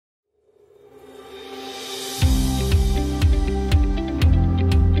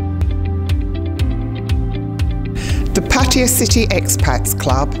The Pattaya City Expats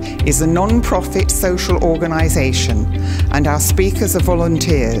Club is a non-profit social organisation and our speakers are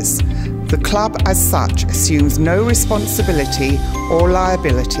volunteers. The club as such assumes no responsibility or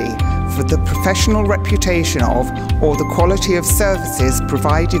liability for the professional reputation of or the quality of services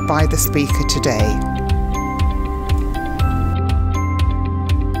provided by the speaker today.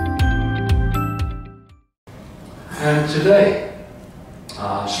 And today,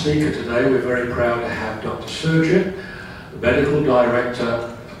 our speaker today, we're very proud to have Dr. Surjit, the Medical Director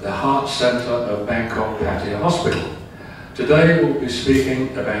of the Heart Centre of Bangkok Pattaya Hospital. Today we'll be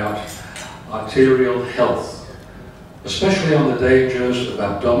speaking about arterial health, especially on the dangers of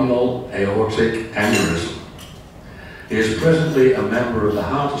abdominal aortic aneurysm. He is presently a member of the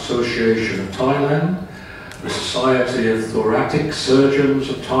Heart Association of Thailand, the Society of Thoracic Surgeons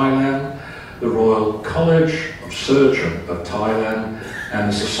of Thailand, the Royal College of Surgeons of Thailand, and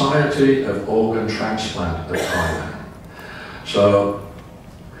the Society of Organ Transplant of Thailand. So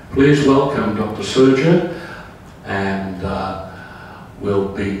please welcome Dr. Surjit, and we'll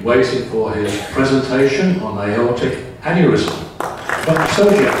be waiting for his presentation on aortic aneurysm. Dr.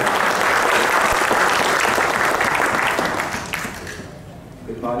 Surjit.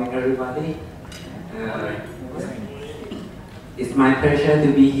 Good morning, everybody. It's my pleasure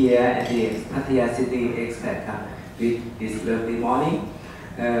to be here at the Pattaya City Expat Club with this lovely morning.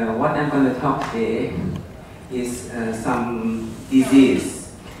 What I'm going to talk today is some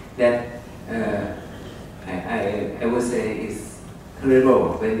disease that I would say is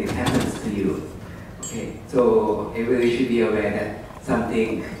terrible when it happens to you. Okay, so everybody should be aware that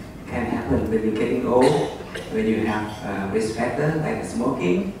something can happen when you're getting old, when you have risk factor like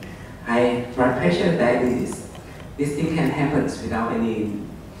smoking, high blood pressure, diabetes. This thing can happen without any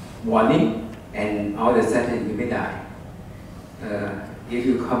warning, and all of a sudden you may die. If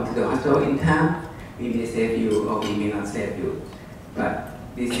you come to the hospital in time, we may save you or we may not save you. But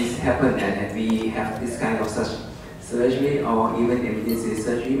this is happen, and we have this kind of such surgery or even emergency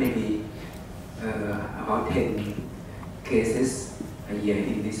surgery, maybe about 10 cases a year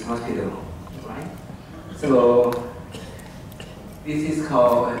in this hospital, right? So this is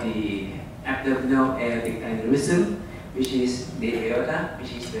called the abdominal aortic aneurysm, which is the aorta,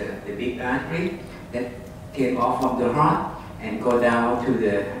 which is the big artery that came off from the heart and go down to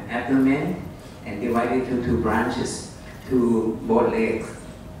the abdomen and divide into two branches to both legs,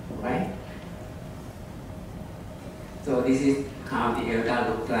 right? So this is how the aorta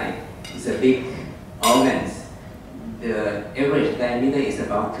looks like. It's a big organ. The average diameter is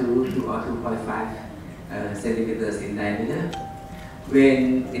about 2 or 2.5 centimeters in diameter.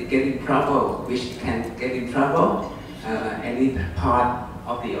 When it gets in trouble, which can get in trouble, any part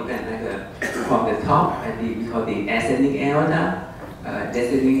of the organ, like from the top, we call the ascending aorta,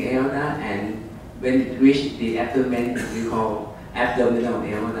 descending aorta, and when it reaches the abdomen, we call abdominal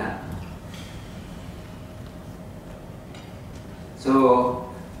aorta.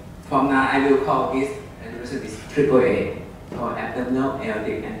 So from now, I will call this aneurysm is AAA, or abdominal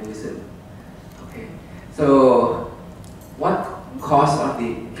aortic aneurysm. Okay. So what cause of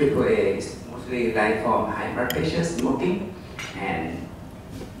the AAA is mostly like from high blood pressure, smoking, and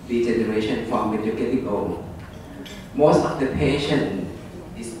degeneration from when you're getting old. Most of the patient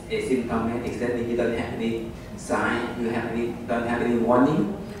is asymptomatic, that means you don't have any sign, don't have any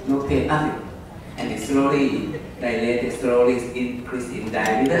warning, no pain, nothing. And it slowly dilates, slowly increase in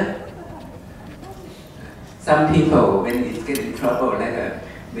diameter. Some people, when it's getting trouble, like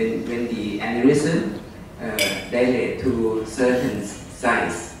when the aneurysm dilate to certain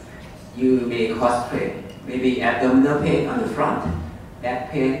size, you may cause pain. Maybe abdominal pain on the front,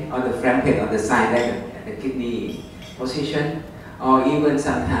 back pain on the front pain on the side, like at the kidney position, or even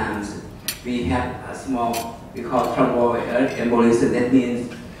sometimes we have a small, we call thromboembolism. That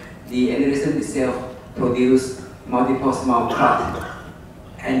means the aneurysm itself produce multiple small clots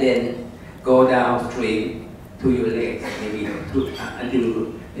and then go downstream to your legs, maybe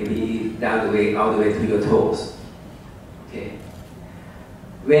until maybe down the way, all the way to your toes. Okay.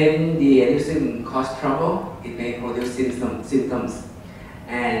 When the aneurysm cause trouble, it may produce symptoms.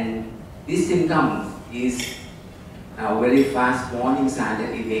 And this symptom is a very fast warning sign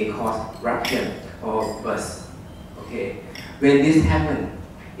that it may cause rupture or burst. Okay. When this happens,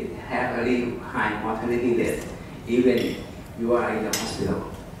 it has a really high mortality rate, even you are in the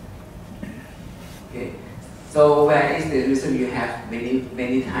hospital. Okay. So where is the reason? You have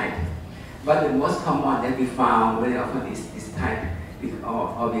many types. But the most common that we found very often is this type,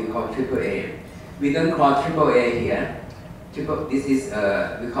 or we call AAA. We don't call AAA here. This is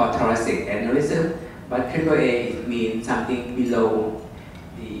we call thoracic aneurysm, but AAA means something below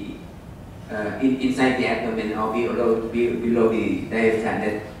the inside the abdomen or below the diaphragm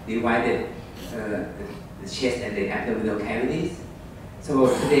that divided the chest and the abdominal cavities. So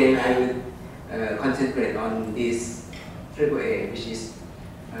today I will concentrate on this AAA, which is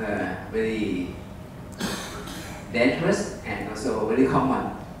very dangerous and also very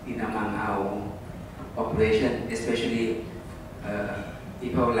common among our population, especially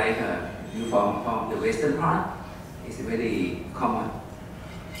people like you from the western part. It's very common.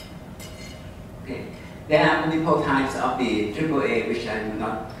 Okay. There are multiple types of the AAA, which I will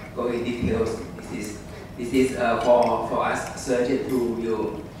not go in details. This is for us surgeons who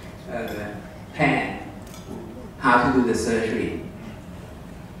will plan how to do the surgery.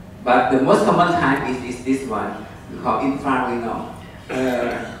 But the most common type is this one, we call infrarenal.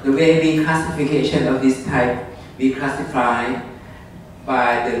 The way we classification of this type, we classify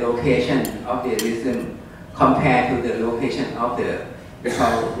by the location of the aneurysm compared to the location of the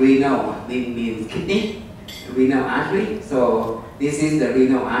renal, means kidney, renal artery. So this is the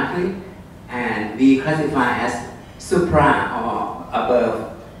renal artery, and we classify as supra or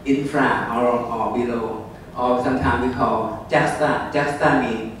above, infra or below, or sometimes we call juxta. Juxta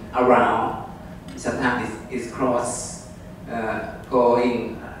means around. Sometimes it's cross,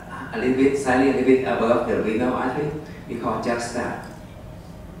 going a little bit, slightly a little bit above the renal artery. We call juxta.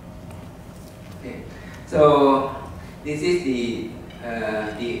 Okay. So this is the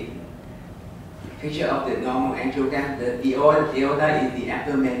picture of the normal angiogram. The aorta is the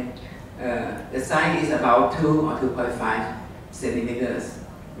abdomen. The size is about 2 or 2.5 centimeters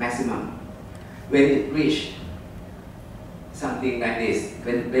maximum. When it reaches something like this,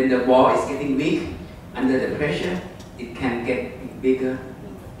 when the wall is getting weak under the pressure, it can get bigger.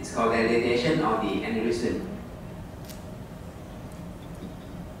 It's called dilatation or the aneurysm.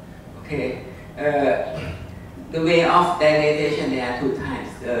 Okay. The way of dilatation, there are two types.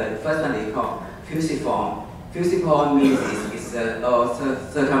 The first one is called fusiform. Fusiform means it's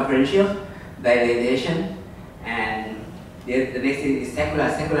circumferential dilatation, and the next thing is saccular.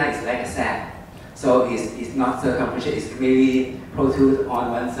 Saccular is like a sac, so it's not circumferential. It's maybe protrude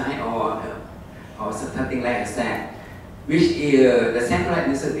on one side or something like a sac. Which is the saccular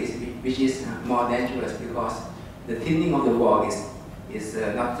aneurysm, which is more dangerous because the thinning of the wall is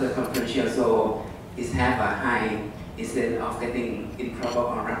not circumferential, so it have a high incidence of getting improper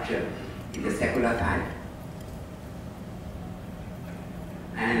or rupture in the saccular type.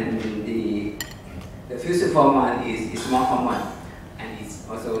 And the fusiform one is more common, and it's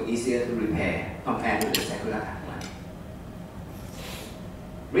also easier to repair compared to the saccular type one.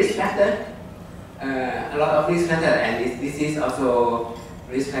 Risk factor, a lot of risk factor, and this is also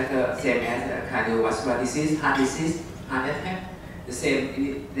risk factor same as cardiovascular disease, heart attack. The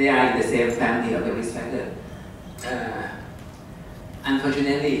same, they are in the same family of the risk factor.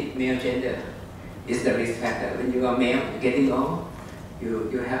 Unfortunately, male gender is the risk factor. When you are male, you're getting old,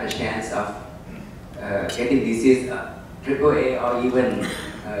 you have a chance of getting disease, AAA or even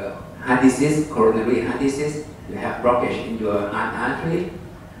heart disease, coronary heart disease. You have blockage in your heart artery.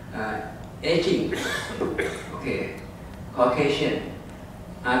 Aging, okay. Caucasian,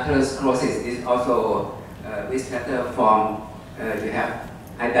 atherosclerosis is also risk factor from you have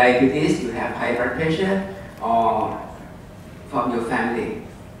diabetes, you have high blood pressure, or from your family,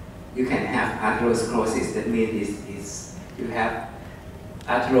 you can have atherosclerosis. That means you have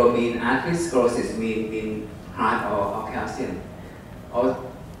athero mean atherosclerosis mean heart or calcium. Or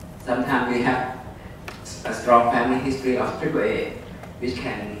sometimes we have a strong family history of AAA, which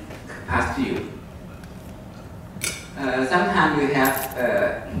can pass to you. Sometimes you have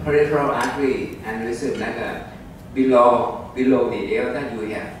peripheral artery aneurysm, like below the aorta, you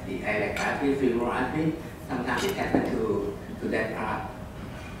have the iliac artery, femoral artery. Sometimes it happens to that part.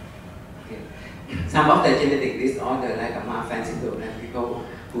 Okay. Some of the genetic disorder, like a Marfan syndrome, and people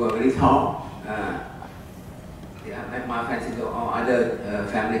who are very tall, like Marfan syndrome or other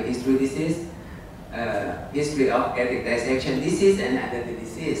family history disease, history of aortic dissection disease and other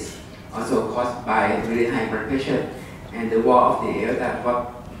disease, also caused by really high blood pressure, and the wall of the aorta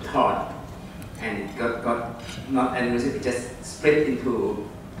got torn, and it got not aneurysm, it just split into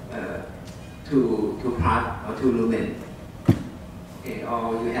two parts or two lumen. Okay,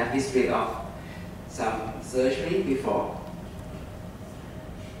 or you have history of some surgery before.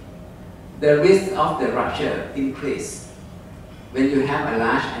 The risk of the rupture increase when you have a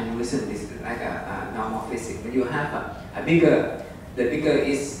large aneurysm. This is like a normal physics. When you have a bigger, the bigger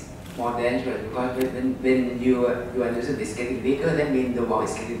is more dangerous, because when your aneurysm is getting bigger, that means the wall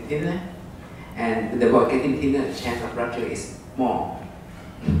is getting thinner, and the wall getting thinner, the chance of rupture is more.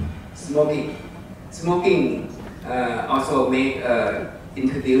 Smoking also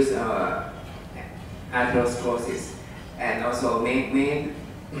introduce atherosclerosis, and also make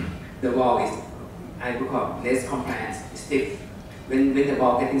the wall is, I would call, less compliant, stiff. When the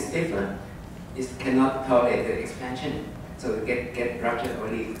wall getting stiffer, it cannot tolerate the expansion, so it get ruptured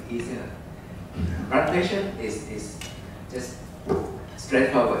really easier. Blood pressure is just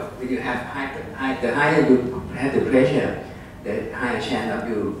straightforward. When you have the higher you have the pressure, the higher chance of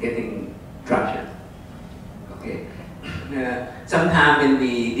you getting ruptured. Okay. Sometimes when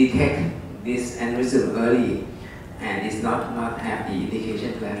we detect this aneurysm early and it's not have the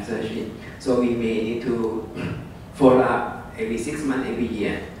indication to have surgery, so we may need to follow up every 6 months, every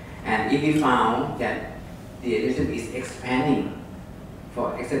year. And if we found that the aneurysm is expanding,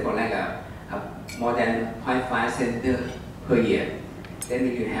 for example, like more than 0.5 centimeter per year, then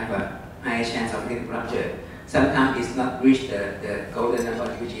you have a higher chance of getting rupture. Sometimes it's not reached the golden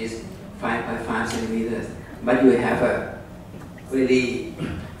number, which is 5.5 centimeters, but you have a really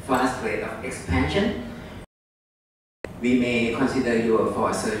fast rate of expansion. We may consider you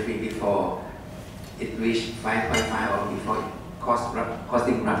for surgery before it reached 5.5 or before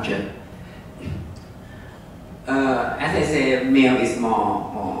causing rupture. As I say, male is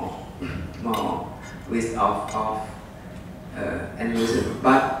more risk of aneurysm.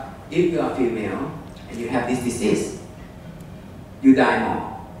 But if you are female and you have this disease, you die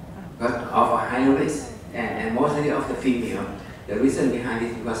more because of a higher risk. And mostly of the female, the reason behind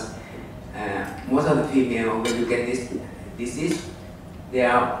it is because most of the female, when you get this disease, they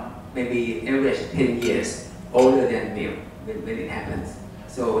are maybe average 10 years older than male when it happens.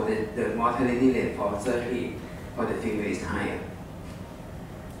 So the mortality rate for surgery for the female is higher.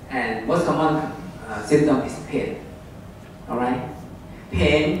 And most common symptom is pain. All right,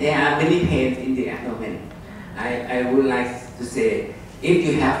 pain. There are many pains in the abdomen. I would like to say, if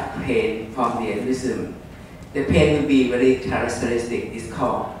you have pain from the aneurysm, the pain will be very characteristic. It's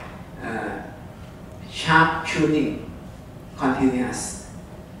called sharp shooting, continuous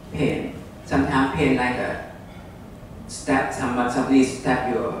pain. Sometimes pain like a stab. Somebody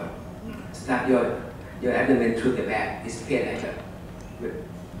stab your abdomen through the back. It's pain like a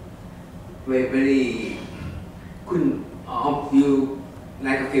very couldn't you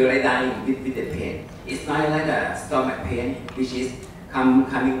like feel like dying with the pain. It's not like a stomach pain, which is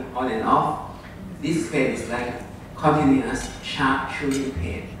coming on and off. This pain is like continuous sharp shooting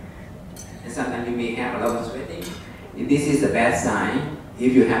pain. And sometimes you may have a lot of sweating. This is a bad sign.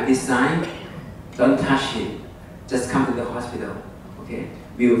 If you have this sign, don't touch it. Just come to the hospital. Okay,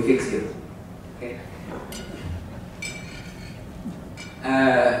 we will fix you. Okay.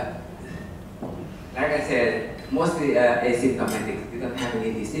 Like I said, mostly asymptomatic. You don't have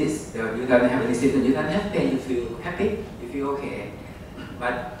any disease. You don't have any symptoms. You don't have pain. You feel happy. You feel okay.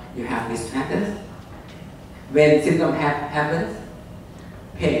 But you have this pattern. When symptoms happen,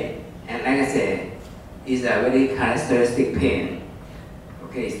 pain, and like I said, is a very characteristic pain.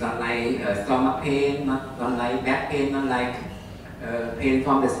 Okay, it's not like stomach pain, not like back pain, not like pain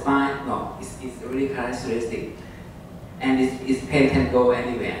from the spine. No, it's really characteristic, and this pain can go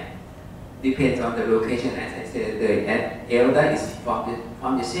anywhere. Depends on the location. As I said, the aorta is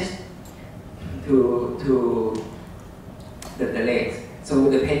from the chest to the legs. So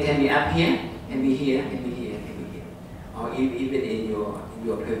the pain can be up here, can be here, can be here, can be here, or even in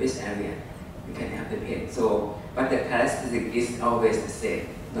your pelvis area, you can have the pain. So, but the characteristic is always the same,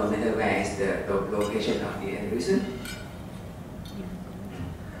 no matter where is the location of the aneurysm.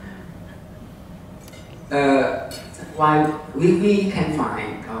 While we can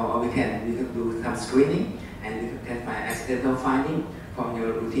find, or we can do some screening, and we can find accidental finding from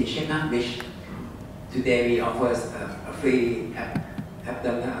your routine checkup, which today we offer a free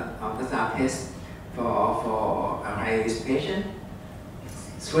abdominal ultrasound test for a high-risk patient.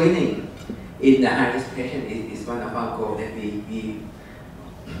 Screening in the high-risk patient is one of our goals, that we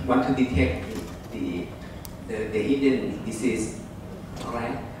want to detect the hidden disease. All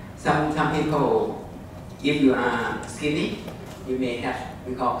right. Some people, if you are skinny, you may have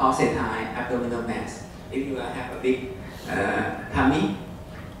we call pulsatile abdominal mass. If you have a big tummy,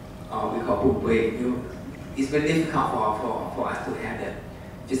 or we call bump, it's very difficult for us to have the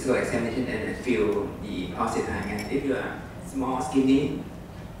physical examination and feel the pulsatile. And if you are small, skinny,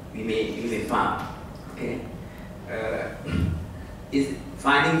 we may find. Okay, is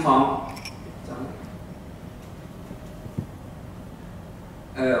finding from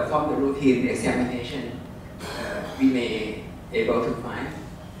the routine examination, we may able to find.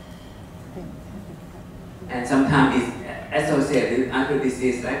 And sometimes it's associated with other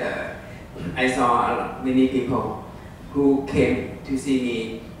disease, like I saw many people who came to see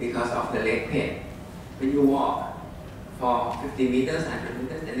me because of the leg pain. When you walk for 50 meters, 100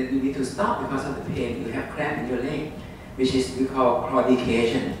 meters, and then you need to stop because of the pain. You have cramp in your leg, which is we call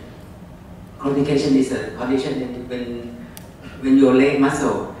claudication. Claudication is a condition when your leg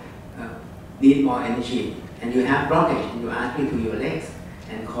muscle need more energy, and you have blockage in your artery to your legs,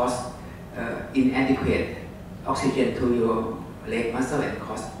 and cause inadequate oxygen to your leg muscle and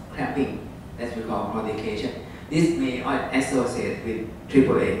cause cramping. That's we call claudication. This may associate with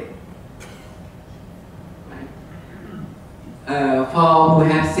AAA. For who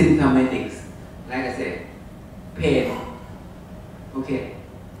have symptomatics, like I said, pain, okay,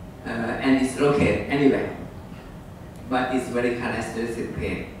 and it's located anywhere, but it's very characteristic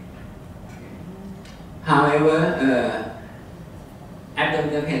pain. However,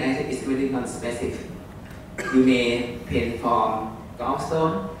 abdominal pain is very non-specific. You may pain from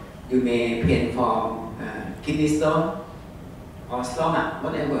gallstone, you may pain from kidney stone or stomach,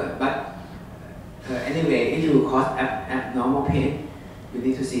 whatever. But anyway, if you cause abnormal pain, you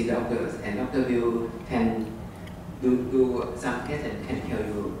need to see doctors, and doctor can do some tests and can tell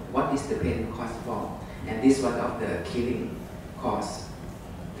you what is the pain caused for, and this is one of the killing cause.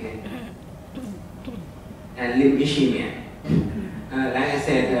 Okay. And limb ischemia, like I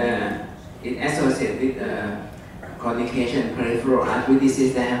said, it associates with claudication, peripheral artery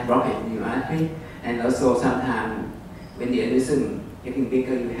disease that have blockage in your artery, and also sometimes when the aneurysm getting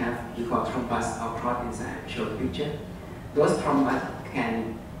bigger, you call thrombus or clot inside. Show the picture. Those thrombus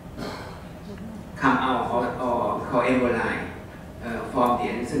can come out or call emboli from the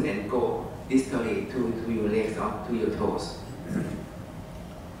aneurysm and go distally to your legs or to your toes.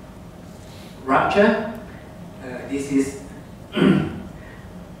 Rupture. This is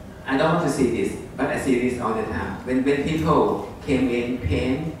I don't want to see this, but I see this all the time. When people came in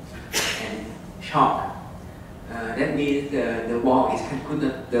pain and shock, that means the wall of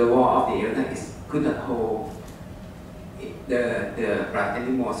the aorta could not hold the blood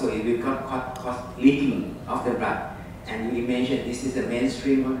anymore, so it will cause leaking of the blood. And you imagine this is the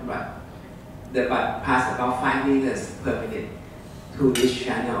mainstream of the blood. The blood passes about 5 liters per minute through these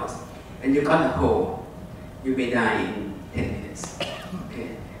channels. When you got a hole, you may die in 10 minutes.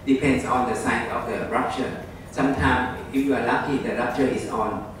 Okay? Depends on the size of the rupture. Sometimes, if you are lucky, the rupture is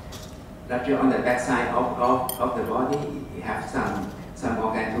on the back side of the body. You have some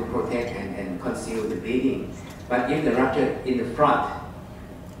organ to protect and conceal the bleeding. But if the rupture in the front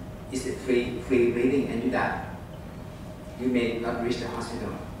is free bleeding and you die, you may not reach the hospital.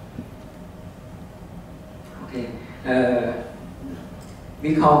 Okay.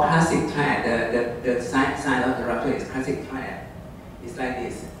 We call classic triad. The sign of the rupture is classic triad. It's like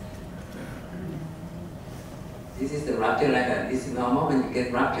this. This is the rupture, this is normal. When you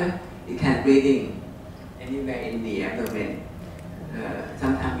get rupture, you can breathing anywhere in the abdomen.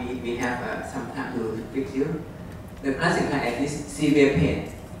 Sometimes we have some time to fix you. The classic triad is severe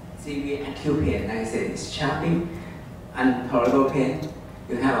pain, severe acute pain. Like I said, it's chopping, intolerable pain.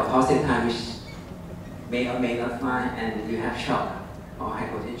 You have a pulse time which may or may not fine, and you have shock or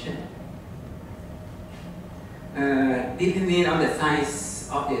hypotension. Depending on the size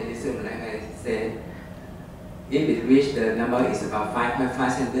of the aneurysm, like I said, if it reaches the number is about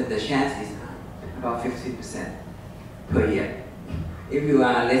 5.5 centimeters, the chance is about 50% per year. If you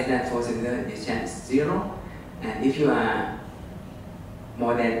are less than 4 centimeters, the chance is 0. And if you are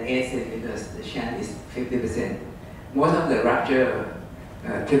more than 8 centimeters, the chance is 50%. Most of the rupture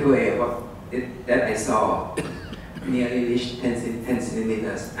AAA that I saw nearly reached 10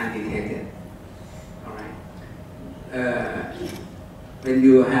 centimeters undetected. All right. When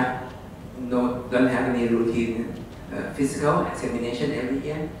you don't have any routine physical examination every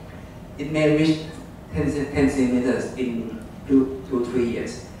year, it may reach 10 centimeters in 2 to 3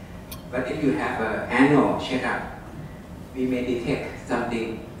 years. But if you have an annual checkup, we may detect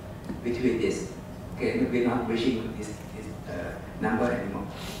something between this. Okay, we're not reaching this number anymore.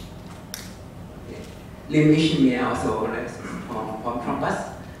 Okay. Limb ischemia also from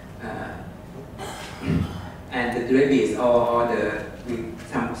thrombus, and the rabies or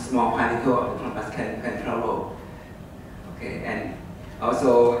some small particle of the thrombus can travel. Okay, and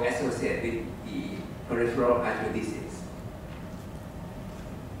also associated with the peripheral artery disease.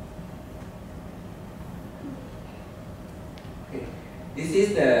 Okay. This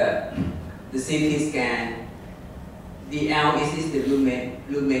is the CT scan. The L is the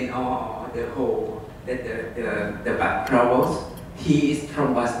lumen or the hole that the blood travels. T is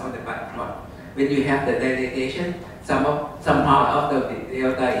thrombus or the blood clot. When you have the dilatation, some part of the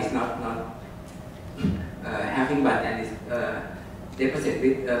aorta is not having blood and is deposit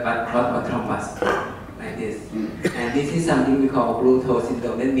with blood clot or thrombus like this. And this is something we call Bruto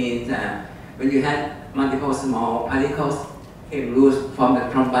syndrome. That means when you have multiple small particles came loose from the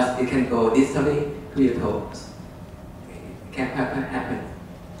thrombus, it can go distally to your toes. Okay. It can happen.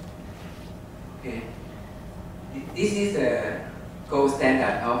 Okay. This is the gold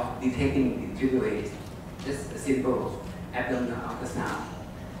standard of detecting the triple A. Just a simple abdominal ultrasound.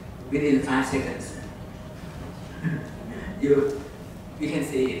 Within 5 seconds, you can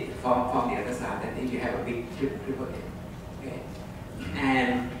see it from the other side that if you have a big triple A. Okay.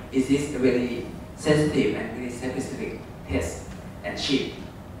 And it is a very sensitive and very specific test and cheap.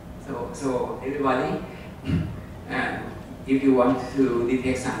 So everybody, if you want to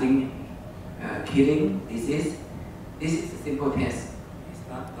detect something killing disease, this is a simple test. It's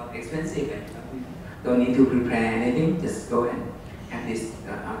not expensive and don't need to prepare anything. Just go and have this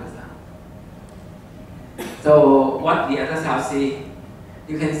ultrasound. So what the ultrasound see,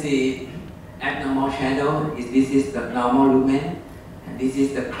 you can see abnormal shadow. This is the normal lumen, and this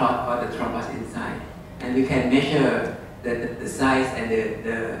is the clot or the thrombus inside. And we can measure the size and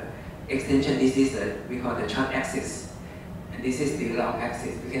the extension. This is we call the short axis, and this is the long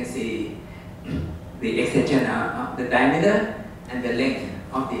axis. We can see the extension of the diameter and the length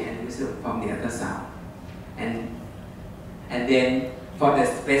of the aneurysm from the ultrasound. And then for the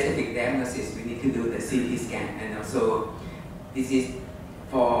specific diagnosis, we need to do the CT scan, and also this is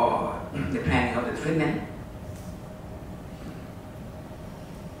for the planning of the treatment.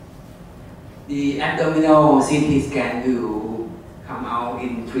 The abdominal CT scan will come out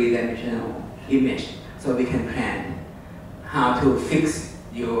in 3-dimensional image, so we can plan how to fix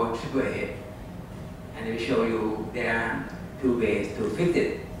your triple A. And we show you there are 2 ways to fix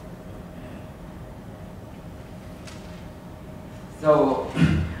it. So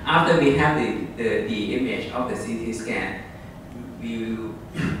after we have the image of the CT scan, we will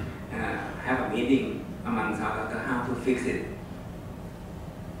have a meeting amongst our doctors how to fix it.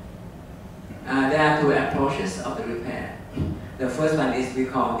 There are 2 approaches of the repair. The first one is we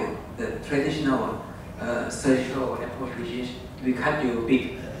call the traditional surgical approach, which is we cut you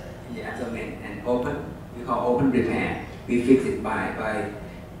big in the abdomen and open. We call open repair. We fix it by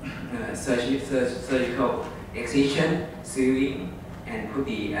surgical excision, sewing, and put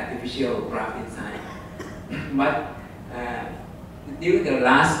the artificial graft inside. But during the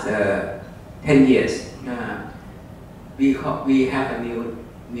last 10 years, we have a new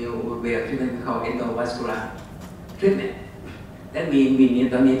way of treatment we call endovascular treatment. That means we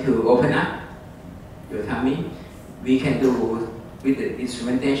don't need to open up your tummy. We can do with the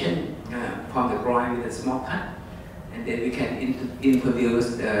instrumentation from the groin with a small cut, and then we can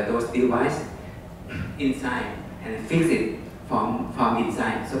introduce those devices inside and fix it from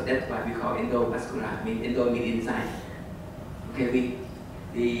inside. So that's why we call endovascular. Means endo means inside. Okay,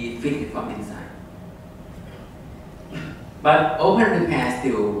 we fix it from inside. But open repair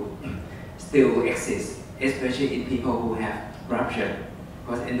still exists, especially in people who have rupture,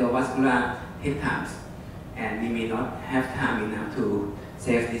 because endovascular take time, and we may not have time enough to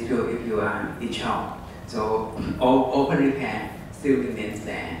save this field if you are in shock. So open repair still remains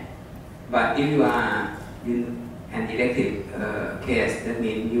there. But if you are in an elective case, that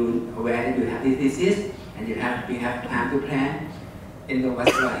means you aware that you have this disease and you have time to plan.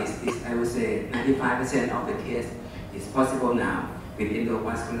 Endovascular is I would say 95% of the case is possible now with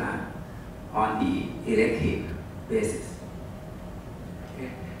endovascular on the elective basis.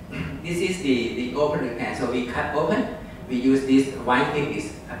 Okay. This is the open repair. So we cut open. We use this white thing,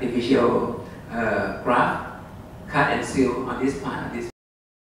 this artificial graft, cut and seal on this part, this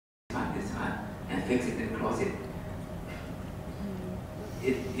part, and fix it and close it.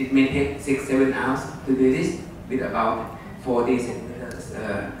 It may take 6-7 hours to do this with about 40 centimeters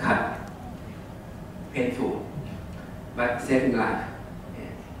cut. Painful, but saving life.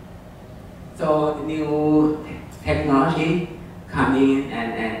 Yeah. So the new technology coming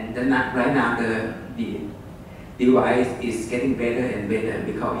and right now the device is getting better and better.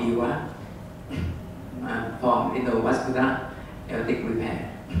 We call EVA, from endovascular aortic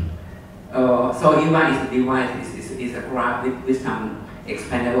repair. So EVA is a device, is a graft with some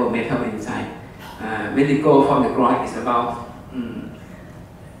expandable metal inside. When it goes from the groin, it's about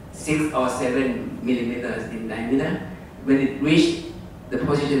 6 or 7 millimeters in diameter. When it reaches the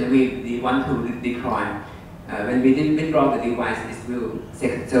position we want to deploy, when we withdraw the device, it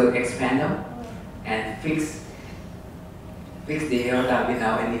will expand and fix the aorta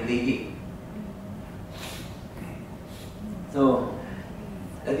without any leaking. So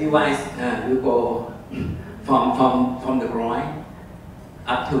the device will go from the groin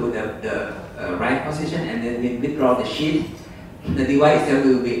up to the right position, and then we withdraw the sheath. The device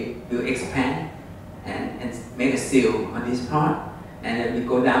will expand and make a seal on this part, and then we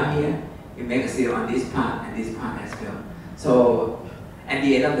go down here we make a seal on this part and this part as well. So at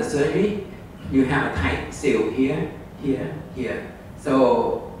the end of the surgery, you have a tight seal here, here, here.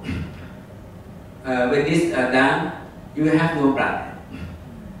 So when this is done, you have no blood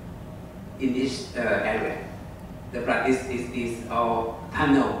in this area. The blood is all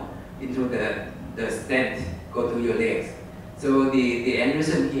tunnel into the stent, go to your legs. So the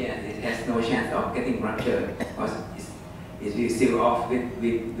aneurysm here, it has no chance of getting ruptured because it will seal off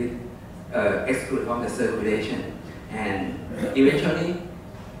with exclude from the circulation. And eventually,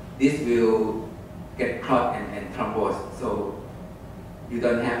 this will get clogged and thrombosed. So you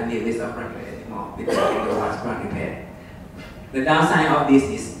don't have any risk of rupture anymore with the endovascular repair. The downside of this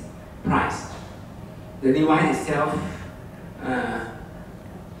is price. The device itself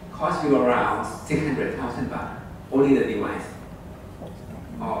costs you around 600,000 baht, only the device.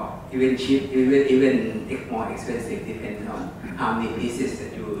 Or even cheap, even more expensive, depending on how many pieces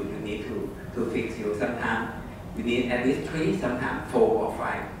that you need to fix you. Sometimes you need at least 3, sometimes 4 or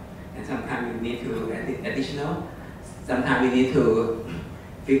 5. And sometimes you need to add additional. Sometimes you need to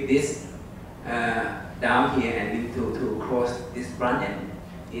fix this down here and need to close this front end.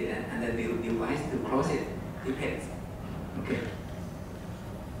 And then the device to close it depends. Okay.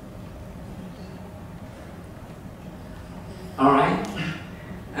 All right.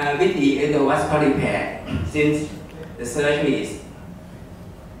 With the endovascular repair, since the surgery is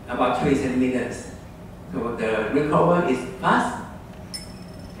about 3 centimeters, so the recovery is fast.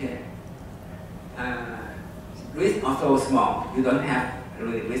 Okay. Risk also small. You don't have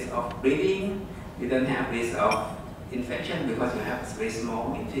really risk of bleeding. You don't have risk of infection because you have very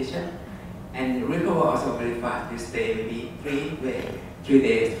small incision, and recover also very fast. You stay maybe 3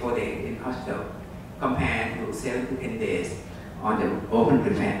 days, 4 days in hospital, compared to 7 to 10 days on the open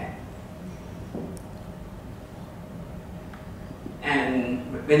repair.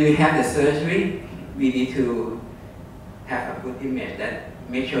 And when we have the surgery, we need to have a good image that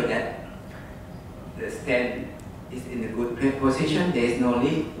make sure that the stent is in a good position. There is no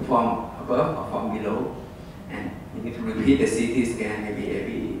leak from above or from below, and you need to repeat the CT scan maybe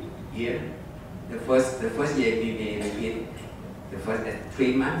every year. The first year we may repeat the first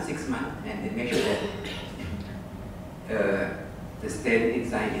 3 months, 6 months, and then make sure that the stent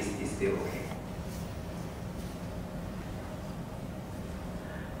inside is still okay.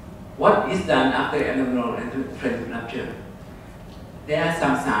 What is done after abdominal rupture? There are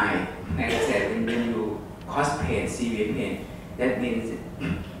some signs, like I said, when you cause pain, severe pain, that means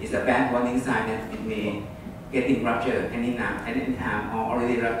it's a bad warning sign that it may getting ruptured any time or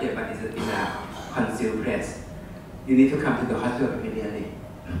already ruptured, but it's a concealed press. You need to come to the hospital immediately.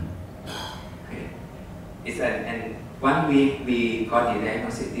 Okay. And once we got the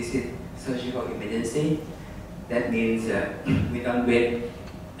diagnosis, this is surgical emergency. That means we don't wait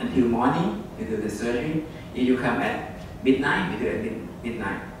until morning to do the surgery. If you come at midnight, we do it at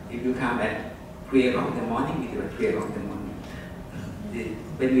midnight. If you come at 3 o'clock in the morning, we do it at 3 o'clock in the morning.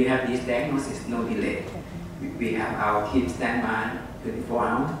 When we have this diagnosis, no delay. We have our team standby 24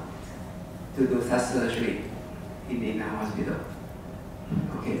 hours to do such surgery in our hospital.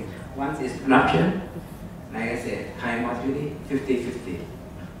 Okay. Once it's ruptured, like I said, high mortality, 50-50.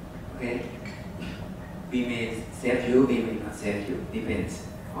 Okay. We may save you, we may not save you, depends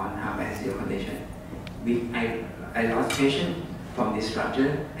on how bad is your condition. I lost patient from this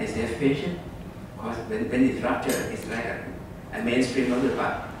rupture. I saved patient because when it's ruptured, it's like a mainstream of the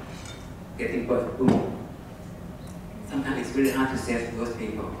blood getting birth. Boom. Sometimes it's really hard to save those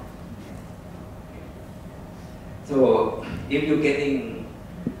people. So if you're getting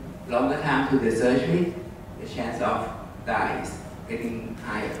longer time to the surgery, the chance of dying is getting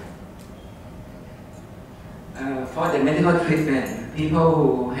higher. For the medical treatment, people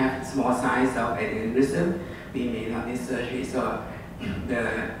who have small size of aneurysm, we may not need surgery. So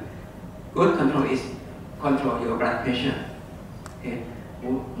the good control is control your blood pressure. Okay.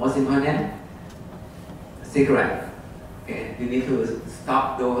 Most important, cigarette. Okay. You need to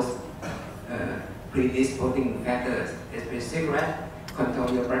stop those predisposing factors, especially cigarette.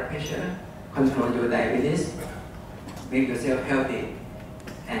 Control your blood pressure, control your diabetes, make yourself healthy,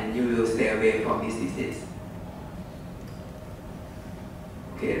 and you will stay away from this disease.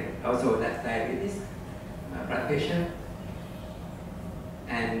 Okay. Also, that's diabetes, blood pressure,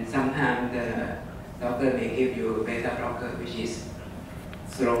 and sometimes the doctor may give you beta blocker, which is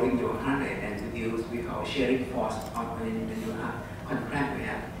slowing your heart rate and reduce we call shearing force on when you have contract. We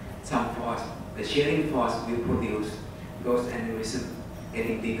have some force. The shearing force will produce those aneurysms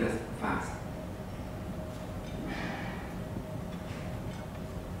getting bigger fast.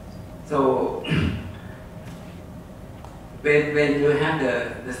 So when you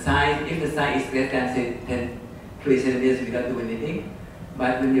have the size, if the size is less than 3 centimeters, we don't do anything.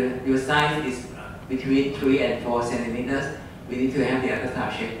 But when your size is between 3 and 4 centimeters, we need to have the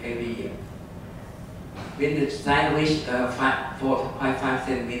ultrasound check every year. When the size reaches 4.5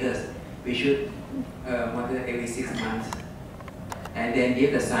 centimeters, we should monitor every 6 months. And then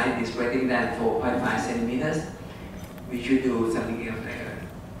if the size is greater than 4.5 centimeters, we should do something else like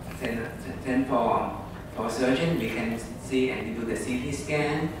send for surgeon. We can see and do the CT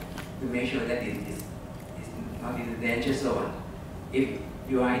scan to make sure that it is not in the danger zone. If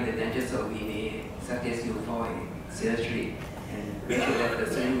you are in the danger zone, we may suggest you for surgery and make sure that the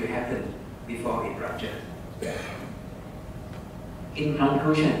surgery will happen before it ruptures. In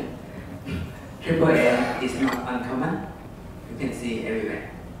conclusion, AAA is not uncommon. You can see everywhere.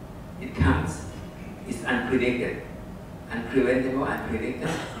 It comes. It's unpredicted, unpreventable,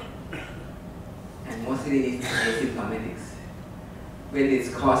 unpredicted, and mostly it's asymptomatic. When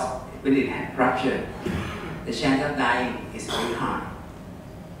it has ruptured, the chance of dying is very high.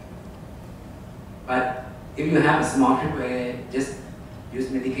 But if you have a small AAA, just use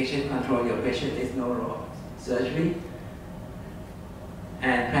medication, control your pressure, there's no surgery.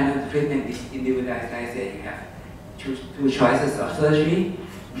 And plan of treatment is individualized. Like I said, you have two choices of surgery,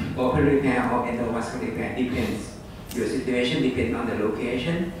 open repair or endovascular repair. Depends. Your situation depends on the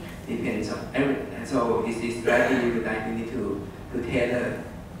location, depends on everything. And so this is very individualized. You need to tailor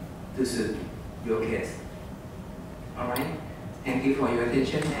to suit your case. All right. Thank you for your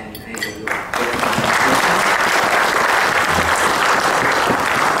attention, and I will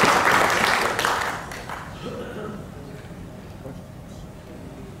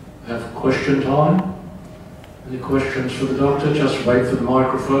Have question time? Any questions for the doctor? Just wait for the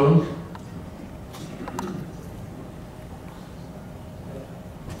microphone.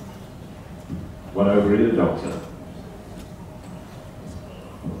 One over here, doctor.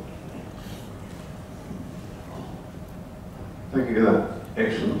 Thank you for that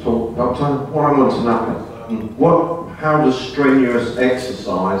excellent talk, Doctor. What I want to know, how does strenuous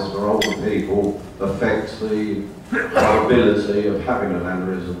exercise for older people affect the probability of having an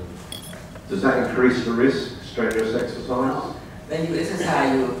aneurysm? Does that increase the risk, strenuous exercise? When you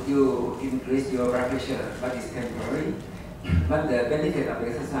exercise, you increase your blood pressure, but it's temporary. But the benefit of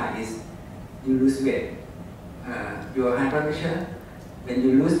exercise is you lose weight. Your high blood pressure, when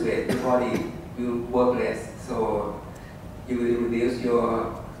you lose weight, your body will work less. So you will reduce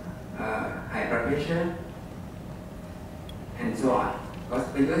your high blood pressure and so on. Because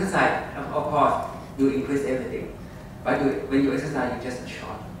when you exercise, of course, you increase everything. But when you exercise, you just a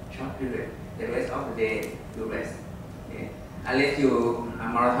short period. The rest of the day, you rest. Okay? Unless you are a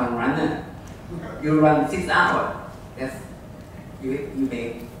marathon runner, you run 6 hours. Yes, you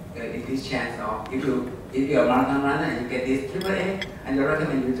may increase chance of if you're a marathon runner and you get this AAA, and you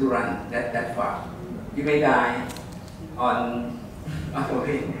recommend you to run that far, you may die on the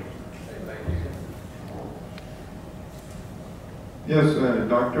way. Yes,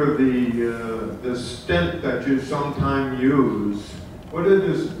 doctor, the stent that you sometimes use, what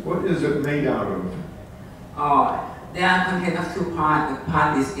is it made out of? There are content of 2 parts. The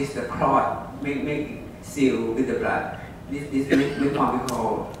part is the clot, make seal with the blood. This what we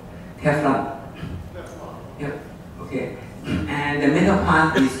call Teflon. Yep. Okay. And the metal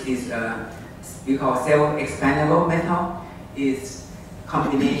part is we call self-expandable metal. Is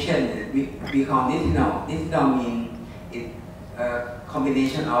combination we call nitinol. Nitinol means it's a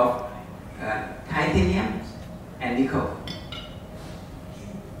combination of titanium and nickel.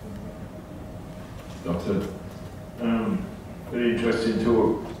 Doctor, very interesting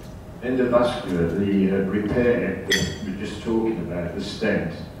talk. Endovascular, the repair that we're just talking about, the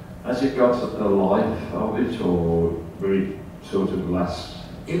stent, has it got a life of it, or will it sort of last?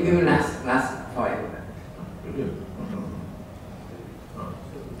 It will last forever. Brilliant.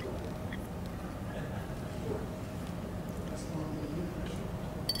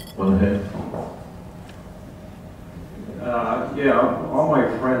 One ahead. Yeah, all my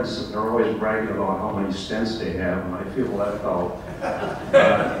friends are always bragging about how many stents they have, and I feel left out.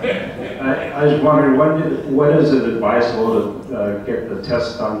 I was wondering, when is it advisable to get the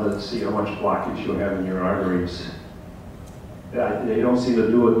test done to see how much blockage you have in your arteries? They don't seem to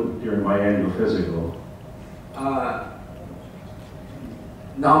do it during my annual physical.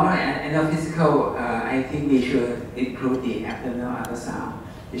 Normally, annual physical, I think we should include the abdominal ultrasound,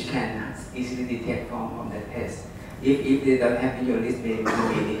 which can easily detect from the test. If they don't have in your list, maybe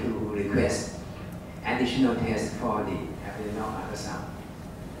we need to request additional tests for the abdominal ultrasound.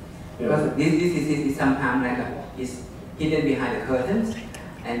 Yeah. Because this is sometimes like is hidden behind the curtains,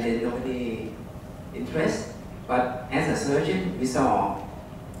 and then nobody interested. But as a surgeon, we saw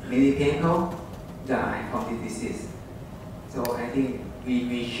many people die from this disease. So I think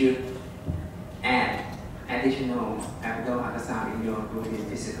we should add additional abdominal ultrasound in your routine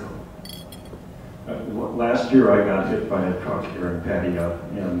physical. Last year I got hit by a truck here in Pattaya,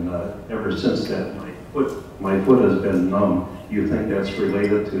 and ever since then my foot has been numb. Do you think that's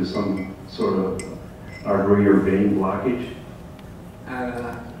related to some sort of artery or vein blockage?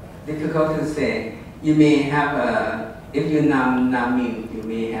 Difficult to say. You may have, if you numbing, you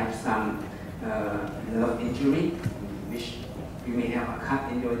may have some nerve injury, which you may have a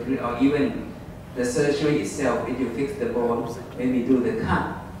cut in your injury, or even the surgery itself. If you fix the bone, when we do the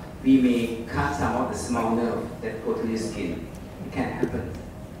cut, we may cut some of the small nerve that go to the skin. It can happen,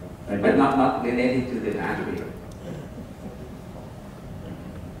 but not related to the artery.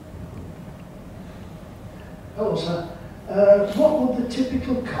 Hello, sir. What would the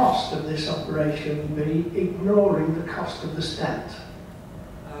typical cost of this operation be, ignoring the cost of the stent?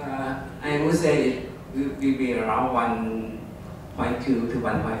 I would say it will be around 1.2 to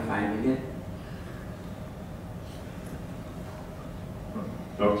 1.5 million.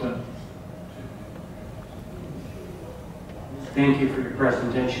 Doctor? Thank you for your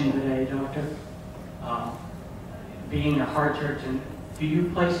presentation today, Doctor. Being a heart surgeon, do you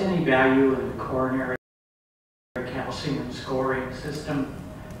place any value in the coronary calcium scoring system?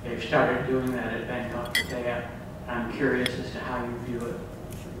 They've started doing that at Bangkok today. I'm curious as to how you view it.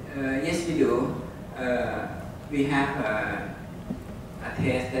 Yes, we do. We have a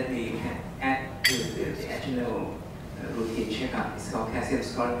test that we can add to the additional routine checkup. It's called calcium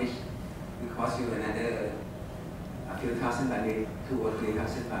scoring, which will cost you another a few thousand baht, maybe 2,000 or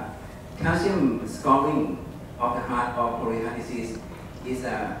 3,000 baht. Calcium scoring of the heart or coronary heart disease is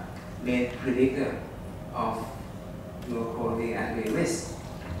a main predictor of your coronary artery risk.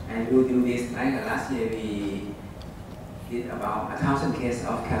 And we do this, like last year we did about 1,000 cases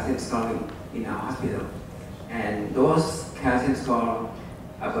of calcium scoring in our hospital. And those calcium score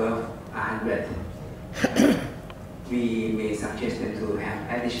above 100, we may suggest them to have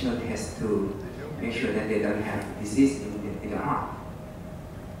additional tests to make sure that they don't have disease in the heart.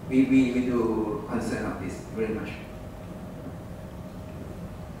 We do concern of this very much.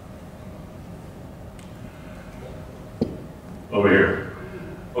 Over here.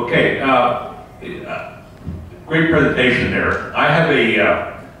 Okay, great presentation there. I have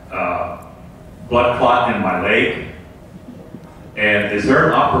a blood clot in my leg, and is there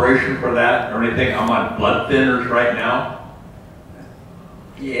an operation for that or anything? I'm on blood thinners right now.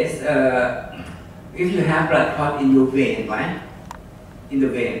 Yes, if you have blood clot in your vein, right? In the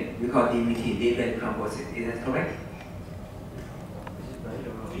vein, we call DVT, deep vein thrombosis. Is that correct?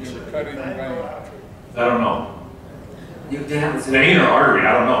 I don't know. You have a Vein or artery,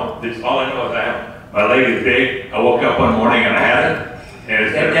 I don't know. It's all I know is I have, my leg is big. I woke up one morning and I had it, and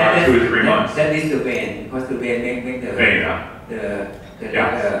it's been about 2 or 3 months. That is the vein, because the vein make the Vein, yeah. The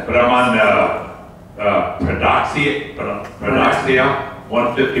But I'm on Pradoxia,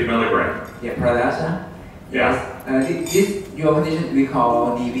 150 milligrams. Yeah, Pradoxia. Yeah. This your condition we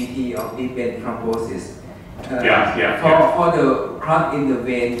call DVT or deep vein thrombosis. For the clot in the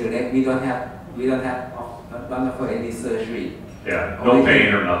vein, the leg, we don't have for any surgery. Yeah, no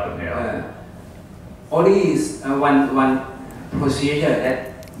pain or nothing. Yeah. Only one procedure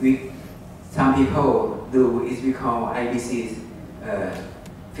that some people do is we call IBC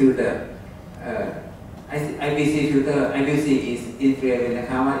filter. IBC filter. IBC is inferior vena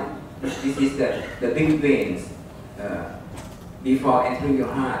cava. This is the big veins before entering your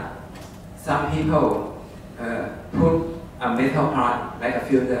heart. Some people put a metal part like a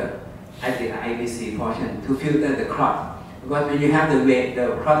filter at the IBC portion to filter the clot. Because when you have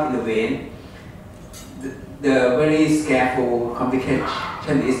the clot in the vein, the very scareful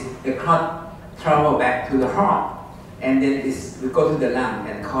complication is the clot travel back to the heart, and then it will go to the lung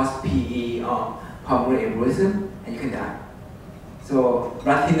and cause PE or pulmonary embolism, and you can die. So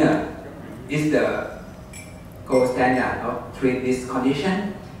blood thinner is the gold standard of treat this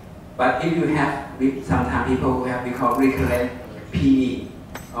condition. But if you have, sometimes people who have become recurrent PE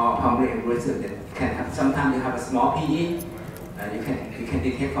or pulmonary embolism, that can have, sometimes you have a small PE, you can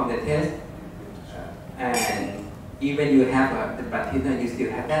detect from the test, and even you have the blood thinner, you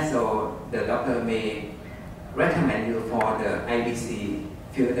still have that, so the doctor may recommend you for the IBC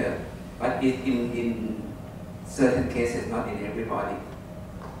filter, but in certain cases, not in everybody.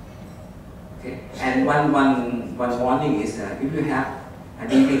 Okay, and one warning is if you have a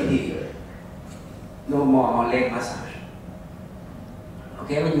DVT, no more leg massage.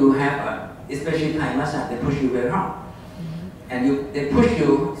 Okay, when you have especially Thai massage, they push you very hard, and they push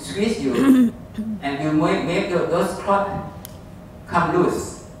you, squeeze you and you make those clots come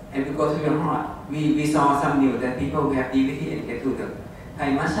loose and you go to your heart. We saw some news that people who have DVT and get to the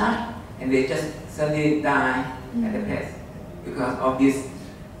Thai massage and they just suddenly die at the place because of this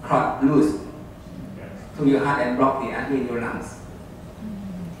clot loose to your heart and block the artery in your lungs.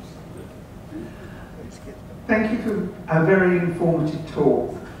 Thank you for a very informative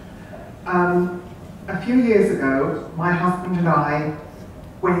talk. A few years ago, my husband and I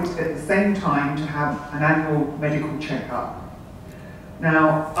went at the same time to have an annual medical checkup.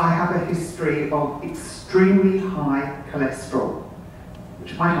 Now, I have a history of extremely high cholesterol,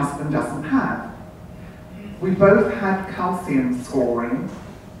 which my husband doesn't have. We both had calcium scoring.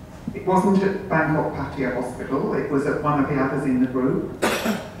 It wasn't at Bangkok Pattaya Hospital, it was at one of the others in the group.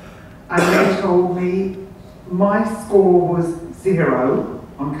 And they told me my score was 0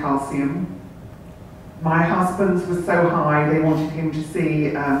 on calcium. My husband's was so high they wanted him to see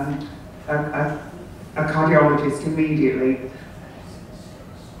a cardiologist immediately.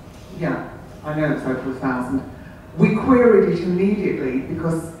 Yeah, I know it's over 1,000. We queried it immediately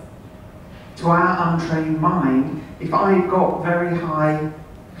because to our untrained mind, if I got very high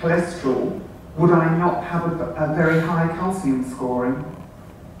cholesterol, would I not have a very high calcium scoring?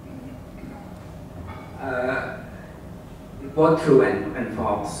 Both true and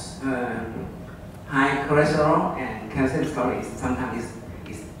false. High cholesterol and calcium scoring sometimes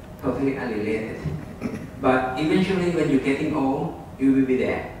is totally unrelated. But eventually when you're getting old, you will be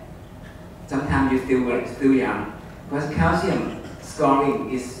there. Sometimes you're still young. Because calcium scoring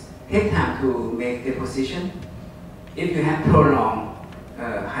takes time to make deposition. If you have prolonged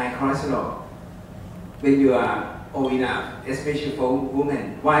high cholesterol, when you are old enough, especially for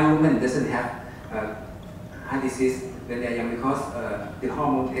women, why women doesn't have heart disease when they're young? Because the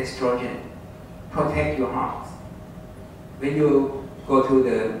hormone estrogen protect your heart. When you go to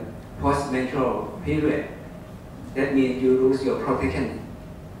the postmenstrual period, that means you lose your protection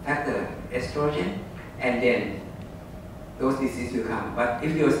factor, estrogen, and then those diseases will come. But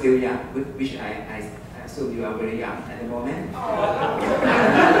if you're still young, which I assume you are very young at the moment,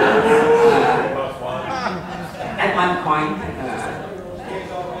 at one point,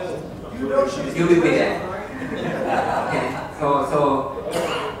 you will be there. Okay. So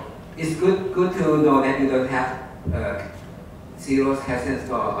it's good to know that you don't have 0 calcium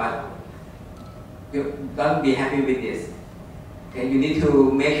score, but you don't be happy with this. Okay, you need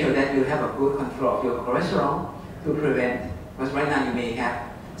to make sure that you have a good control of your cholesterol to prevent, because right now you may have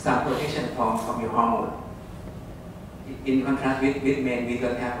some protection from your hormone. In contrast with men, we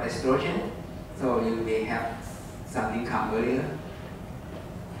don't have estrogen, so you may have something come earlier.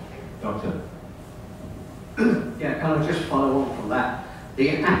 Doctor? Yeah, can I just follow on from that?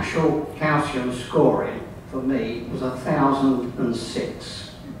 The actual calcium scoring for me was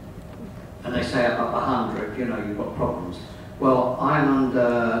 1,006. And they say above 100, you know, you've got problems. Well, I'm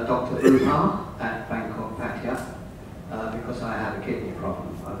under Dr. Uha at Bangkok Pattaya because I have a kidney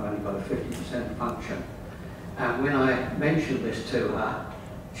problem. I've only got a 50% function. And when I mentioned this to her,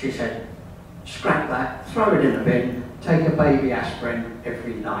 she said, scrap that, throw it in a bin, take a baby aspirin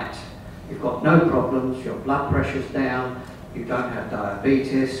every night. You've got no problems, your blood pressure's down, you don't have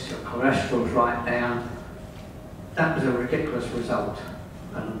diabetes, your cholesterol's right down. That was a ridiculous result.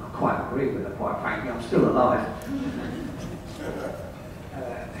 And I quite agree with her, quite frankly. I'm still alive.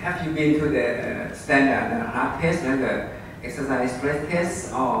 Have you been to the standard heart test, like the exercise stress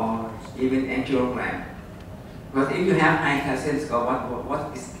test, or even angiogram? Because if you have high calcium score,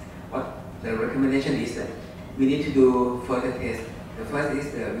 what the recommendation is that we need to do further tests. The first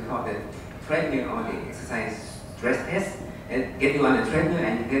is we call the treadmill or the exercise stress test, and get you on the treadmill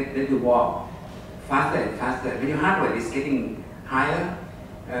and let you walk faster and faster. When your heart rate is getting higher,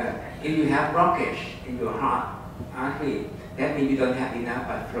 if you have blockage in your heart artery, that means you don't have enough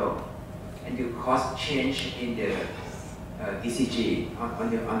blood flow, and you cause change in the ECG on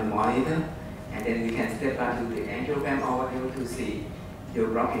the monitor, and then we can step down to the angiogram or whatever to see your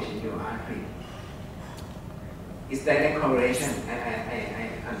blockage in your artery. It's direct correlation. I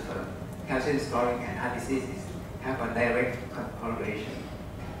confirm. Calcium scoring and heart diseases have a direct correlation.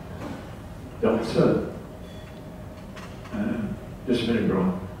 Doctor, just a minute,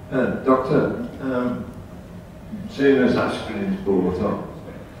 Brian. Doctor, seeing as aspirin is brought up,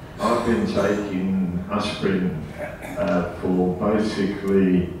 I've been taking aspirin for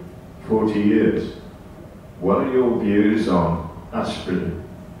basically 40 years. What are your views on aspirin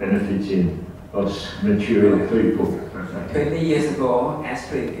benefiting us mature people? 20 years ago,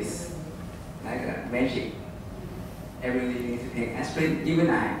 aspirin is like a magic. Everybody needs to take aspirin. Even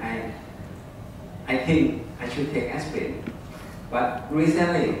I think I should take aspirin. But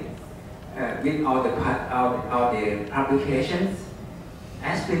recently, with all the publications,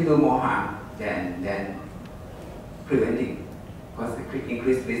 aspirin do more harm than preventing, because it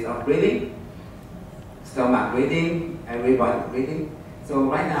increases risk of bleeding, stomach bleeding, and body bleeding. So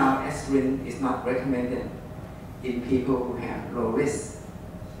right now, aspirin is not recommended in people who have low risk,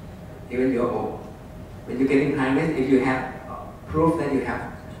 even you're old. When you're getting high risk, if you have proof that you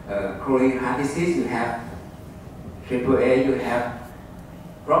have coronary heart disease, you have AAA, you have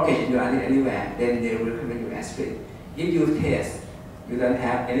blockage in your artery anywhere, then they will recommend you aspirin. If you test, you don't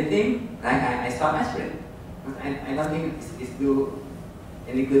have anything, like I stop aspirin. But I don't think it's do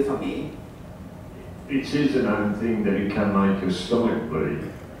any good for me. It is an own thing that it can make your stomach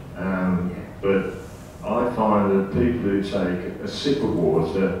bleed, but I find that people who take a sip of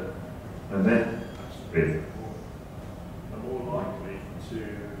water and then aspirin are more likely to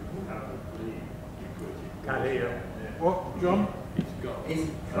have a bleed because it Can't hear you. What, John?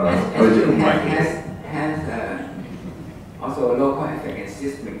 Aspirin has also a local effect and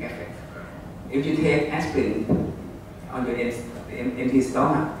systemic effect. If you take aspirin on your empty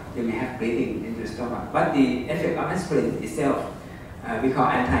stomach, you may have bleeding into the stomach. But the effect of aspirin itself, we call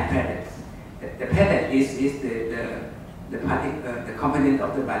anti-platelet. The platelet is the component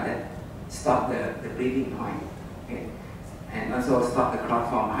of the blood that stop the bleeding point, okay? And also stop the clot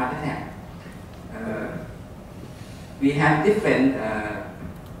from heart attack. We have different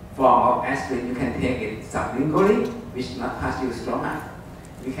form of aspirin. You can take it sublingually, which not pass your stomach.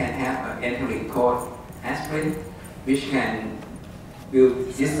 We can have an enteric coat aspirin, which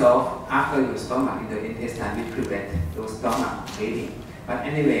will dissolve after your stomach in the intestine, which prevent those stomach bleeding. But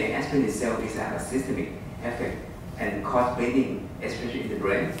anyway, aspirin itself is a systemic effect and cause bleeding, especially in the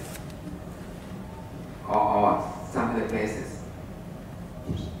brain or some other places.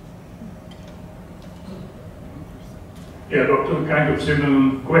 Yeah, doctor, kind of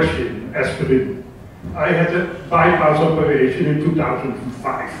similar question, aspirin. I had a bypass operation in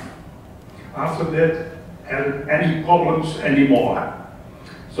 2005. After that, hadn't any problems anymore.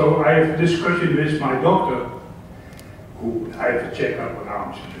 So I have a discussion with my doctor, who I have to check up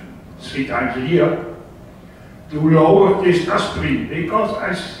around 3 times a year, to lower this aspirin, because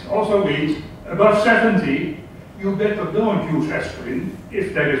I also read above 70, you better don't use aspirin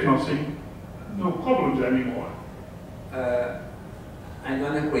if there is no problems anymore. I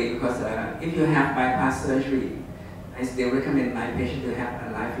don't agree, because if you have bypass surgery, I still recommend my patient to have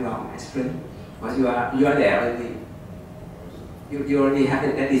a lifelong aspirin, because you are there already. You already have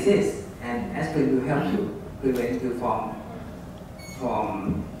that disease, and aspirin will help you prevent you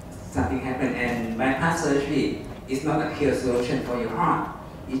from something happen. And bypass surgery is not a cure solution for your heart.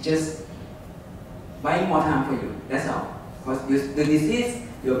 It's just buying more time for you. That's all. Because the disease,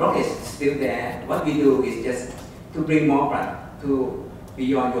 your blockage is still there. What we do is just to bring more blood to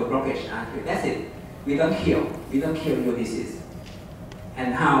beyond your blockage artery. That's it. We don't kill. We don't kill your disease.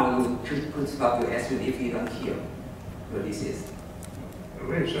 And how you could stop your aspirin if you don't kill your disease?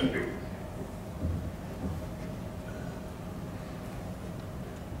 Very simple.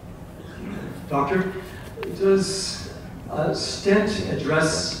 Doctor, does a stent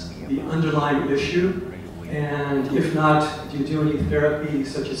address the underlying issue? And if not, do you do any therapy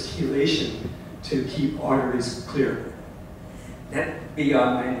such as chelation to keep arteries clear? That's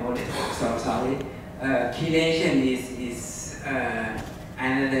beyond my knowledge, so sorry. Chelation is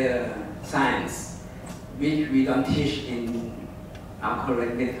another science which we don't teach in our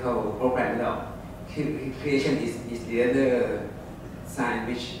current medical program now. Chelation is the other science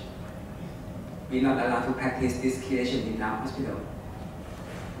which we're not allowed to practice this chelation in our hospital.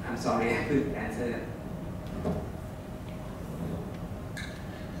 I'm sorry, I couldn't answer that.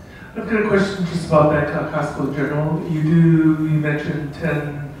 I've got a question just about Bangkok Hospital in general. You mentioned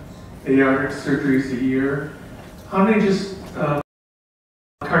 10 aortic surgeries a year. How many just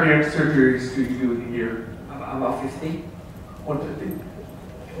cardiac surgeries do you do in a year? About 50. 150?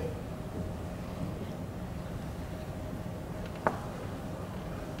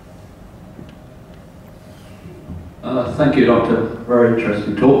 Thank you, Doctor. Very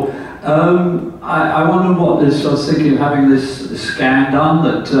interesting talk. I wonder what this, I was thinking of having this scan done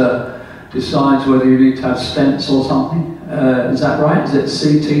that decides whether you need to have stents or something. Is that right? Is it a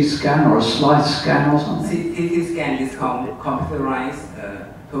CT scan or a slice scan or something? CT scan is called computerized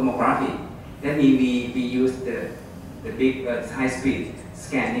tomography. That means we use the big high-speed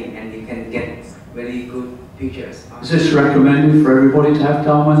scanning, and you can get very good pictures. Is this recommended for everybody to have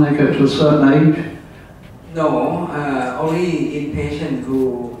done when they get to a certain age? No, only in patients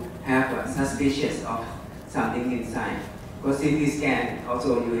who have suspicious of something inside. Because CT scan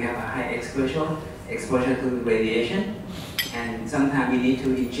also you have a high exposure to radiation, and sometimes we need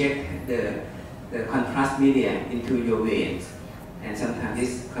to inject the contrast media into your veins, and sometimes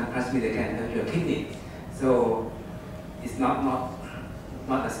this contrast media can hurt your kidney. So it's not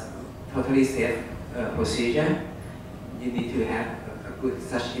a totally safe procedure. You need to have a good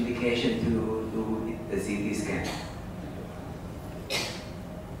such indication to do the CT scan.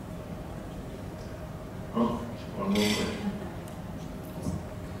 Oh, one more question.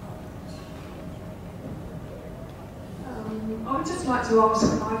 I would just like to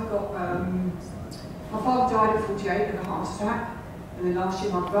ask, I've got, my father died at 48 of a heart attack, and then last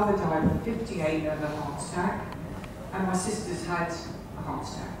year my brother died at 58 of a heart attack, and my sister's had a heart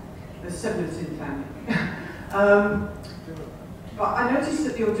attack. There's 7 of us in the family. But I noticed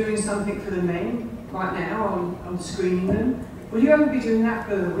that you're doing something for the men right now on screening them. Will you ever be doing that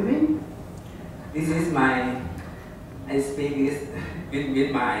for the women? This is I speak this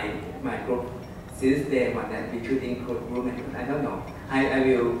with my group since day one that we should include women. I don't know. I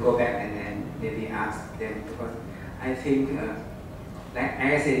will go back and then maybe ask them, because I think, like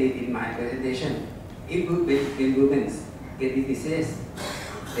I said it in my presentation, if when women get this disease,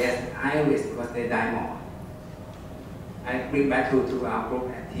 there's higher risk because they die more. I bring back to our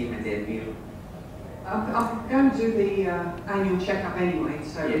group and team, and then we'll. I'm going to do the annual checkup anyway,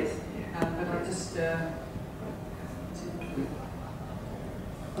 so. Yes. But I just.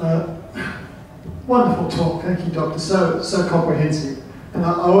 Wonderful talk, thank you, Doctor. So comprehensive, and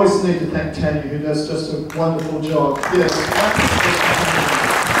I always need to thank Tanya, who does just a wonderful job. Yes,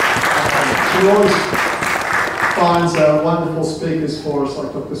 she always finds wonderful speakers for us,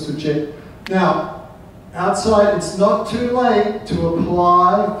 like Dr. Sujit. Now, outside, it's not too late to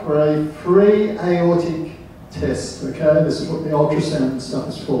apply for a free aortic test. Okay, this is what the ultrasound and stuff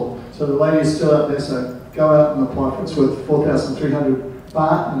is for. So the lady is still out there, so go out and apply for it. It's worth 4,300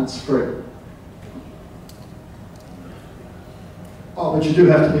 baht and it's free. Oh, but you do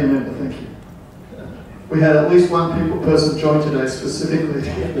have to be a member, thank you. We had at least one person join today specifically to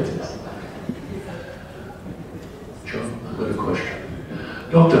get the test. John, I've got a question.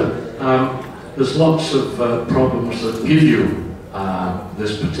 Doctor, there's lots of problems that give you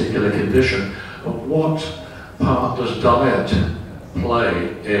this particular condition. But what part does diet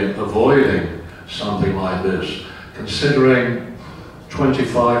play in avoiding something like this? Considering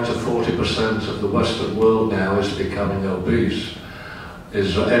 25 to 40% of the Western world now is becoming obese,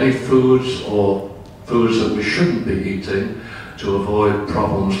 is there any foods or foods that we shouldn't be eating to avoid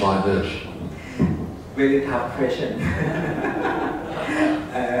problems like this? Very tough question.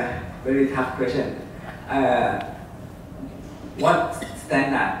 Very tough question. What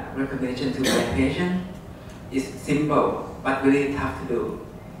standard recommendation to my patient is simple but very tough to do.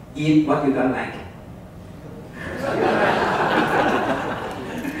 Eat what you don't like.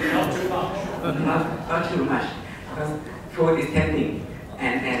 Not too much, because food is tempting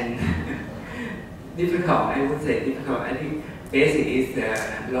and difficult. I would say difficult. I think basic is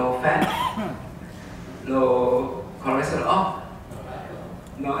low fat, low cholesterol,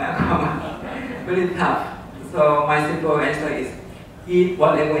 no alcohol. Very tough. So my simple answer is eat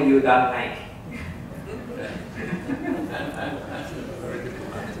whatever you don't like.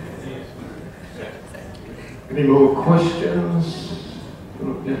 Any more questions? Put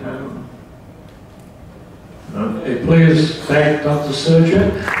up your hand. No? Okay, please thank Dr. Surgeon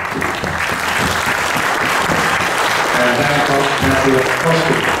and Dr.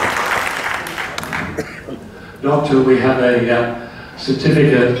 Hospital. Doctor, we have a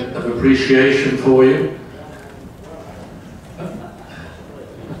certificate of appreciation for you.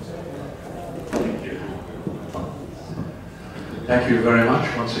 Thank you. Thank you very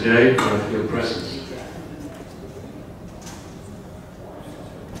much once again for your presence.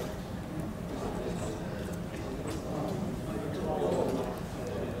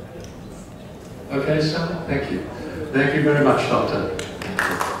 Okay, sir. Thank you. Thank you very much, Doctor.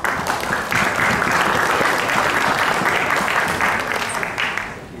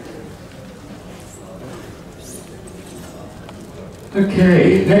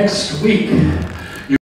 Okay, next week